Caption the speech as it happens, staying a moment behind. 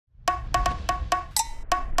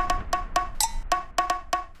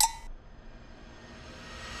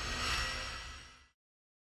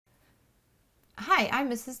Hi,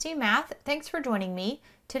 I'm Mrs.D Math. Thanks for joining me.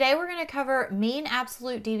 Today we're going to cover mean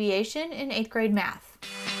absolute deviation in 8th grade math.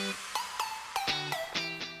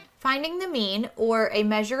 Finding the mean, or a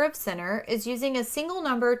measure of center, is using a single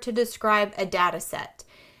number to describe a data set.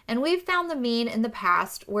 And we've found the mean in the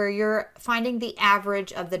past where you're finding the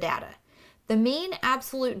average of the data. The mean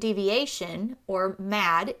absolute deviation, or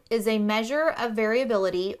MAD, is a measure of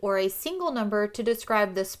variability or a single number to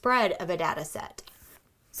describe the spread of a data set.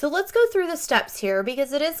 So let's go through the steps here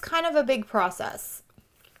because it is kind of a big process.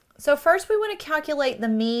 So first we want to calculate the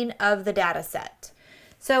mean of the data set.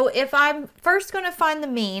 So if I'm first going to find the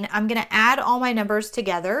mean, I'm going to add all my numbers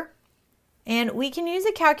together. And we can use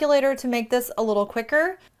a calculator to make this a little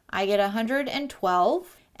quicker. I get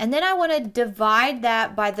 112. And then I want to divide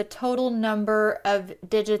that by the total number of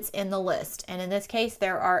digits in the list. And in this case,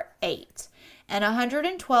 there are 8. And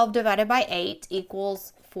 112 divided by 8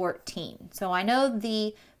 equals 14. So I know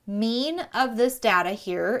the mean of this data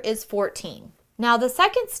here is 14. Now the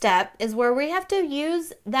second step is where we have to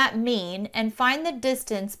use that mean and find the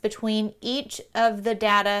distance between each of the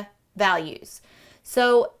data values.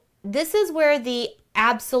 So this is where the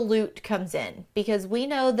absolute comes in, because we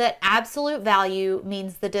know that absolute value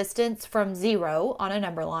means the distance from 0 on a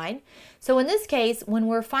number line. So in this case, when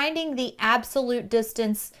we're finding the absolute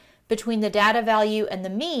distance between the data value and the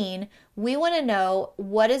mean, we want to know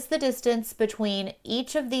what is the distance between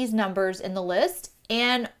each of these numbers in the list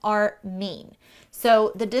and our mean.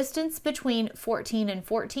 So the distance between 14 and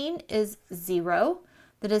 14 is 0.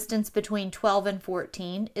 The distance between 12 and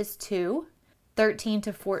 14 is 2. 13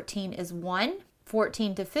 to 14 is 1.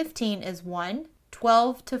 14 to 15 is 1.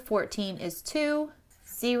 12 to 14 is 2.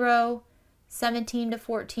 0. 17 to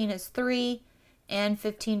 14 is 3. And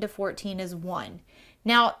 15 to 14 is 1.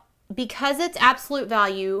 Now, because it's absolute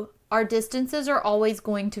value, our distances are always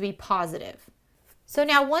going to be positive. So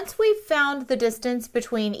now once we've found the distance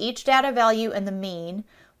between each data value and the mean,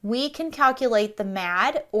 we can calculate the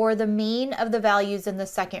MAD, or the mean of the values in the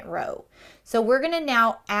second row. So we're going to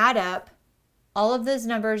now add up all of those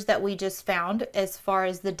numbers that we just found as far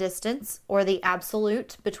as the distance, or the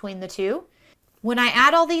absolute, between the two. When I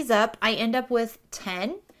add all these up, I end up with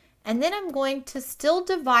 10. And then I'm going to still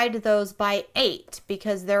divide those by 8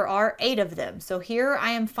 because there are 8 of them. So here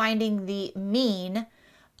I am finding the mean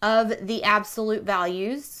of the absolute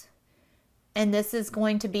values, and this is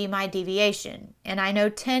going to be my deviation. And I know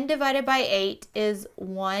 10 divided by 8 is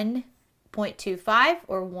 1.25,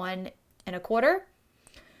 or 1 1/4.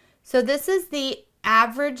 So this is the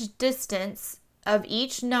average distance of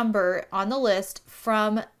each number on the list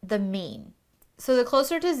from the mean. So the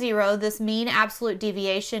closer to 0 this mean absolute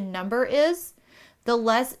deviation number is, the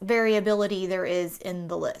less variability there is in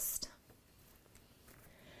the list.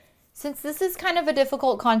 Since this is kind of a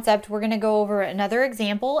difficult concept, we're going to go over another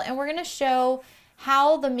example, and we're going to show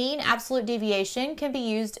how the mean absolute deviation can be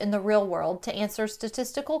used in the real world to answer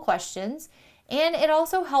statistical questions, and it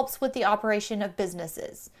also helps with the operation of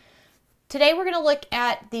businesses. Today we're going to look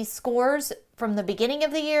at the scores from the beginning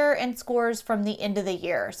of the year and scores from the end of the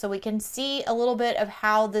year, so we can see a little bit of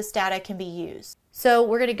how this data can be used. So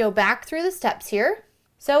we're going to go back through the steps here.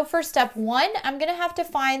 So for step 1, I'm going to have to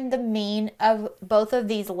find the mean of both of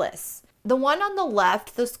these lists. The one on the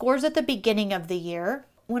left, the scores at the beginning of the year,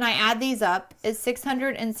 when I add these up, is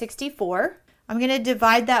 664. I'm going to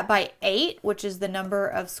divide that by 8, which is the number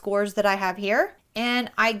of scores that I have here,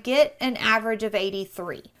 and I get an average of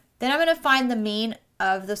 83. Then I'm going to find the mean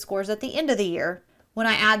of the scores at the end of the year. When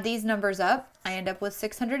I add these numbers up, I end up with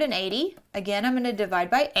 680. Again, I'm going to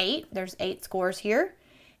divide by 8. There's 8 scores here.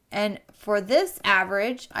 And for this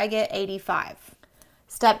average, I get 85.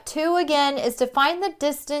 Step 2 again is to find the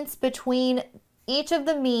distance between each of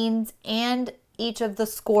the means and each of the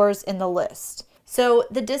scores in the list. So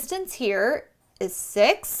the distance here is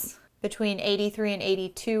 6. Between 83 and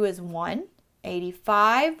 82 is 1.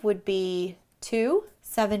 85 would be 2.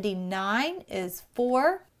 79 is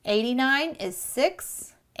 4. 89 is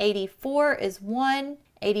 6. 84 is 1.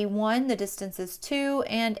 81, the distance is 2.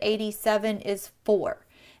 And 87 is 4.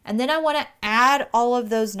 And then I want to add all of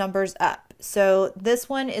those numbers up. So this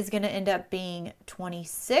one is going to end up being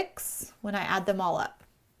 26 when I add them all up.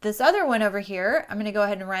 This other one over here, I'm going to go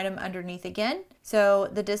ahead and write them underneath again. So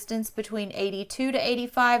the distance between 82 to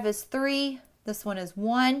 85 is 3. This one is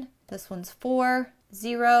 1. This one's 4,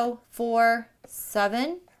 0, 4,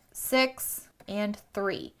 7, 6, and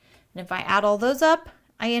 3. And if I add all those up,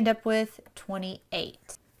 I end up with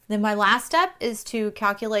 28. Then my last step is to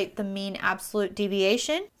calculate the mean absolute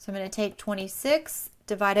deviation. So I'm going to take 26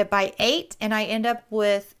 divided by 8, and I end up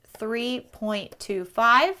with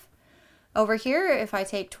 3.25. Over here, if I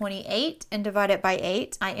take 28 and divide it by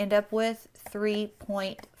 8, I end up with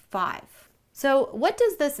 3.5. So what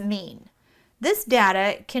does this mean? This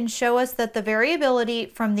data can show us that the variability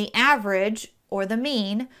from the average or the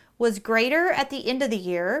mean was greater at the end of the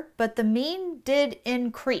year, but the mean did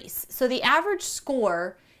increase. So the average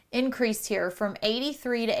score increased here from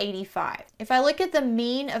 83 to 85. If I look at the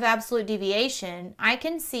mean of absolute deviation, I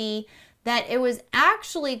can see that it was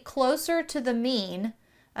actually closer to the mean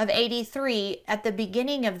of 83 at the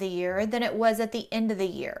beginning of the year than it was at the end of the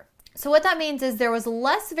year. So what that means is there was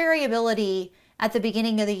less variability at the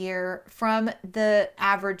beginning of the year from the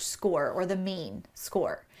average score or the mean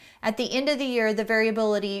score. At the end of the year, the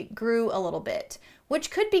variability grew a little bit,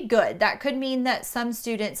 which could be good. That could mean that some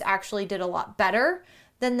students actually did a lot better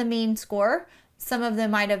than the mean score. Some of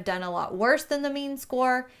them might have done a lot worse than the mean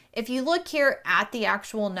score. If you look here at the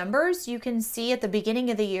actual numbers, you can see at the beginning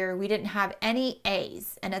of the year, we didn't have any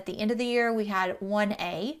A's. And at the end of the year, we had 1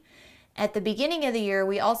 A. At the beginning of the year,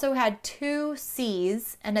 we also had 2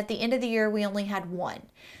 C's, and at the end of the year, we only had 1.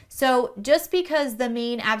 So just because the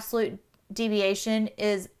mean absolute deviation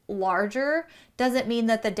is larger doesn't mean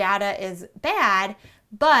that the data is bad,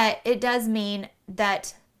 but it does mean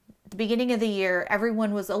that at the beginning of the year,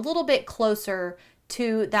 everyone was a little bit closer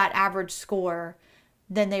to that average score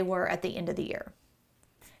than they were at the end of the year.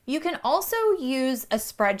 You can also use a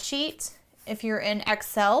spreadsheet if you're in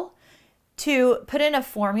Excel to put in a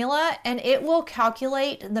formula, and it will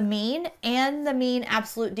calculate the mean and the mean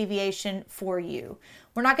absolute deviation for you.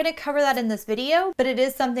 We're not going to cover that in this video, but it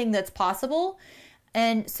is something that's possible.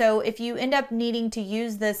 And so if you end up needing to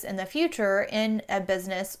use this in the future in a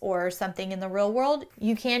business or something in the real world,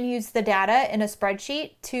 you can use the data in a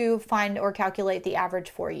spreadsheet to find or calculate the average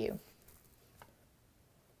for you.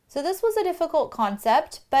 So this was a difficult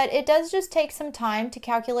concept, but it does just take some time to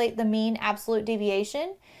calculate the mean absolute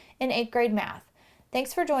deviation in 8th grade math.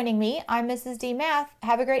 Thanks for joining me. I'm Mrs. D Math.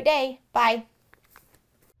 Have a great day. Bye.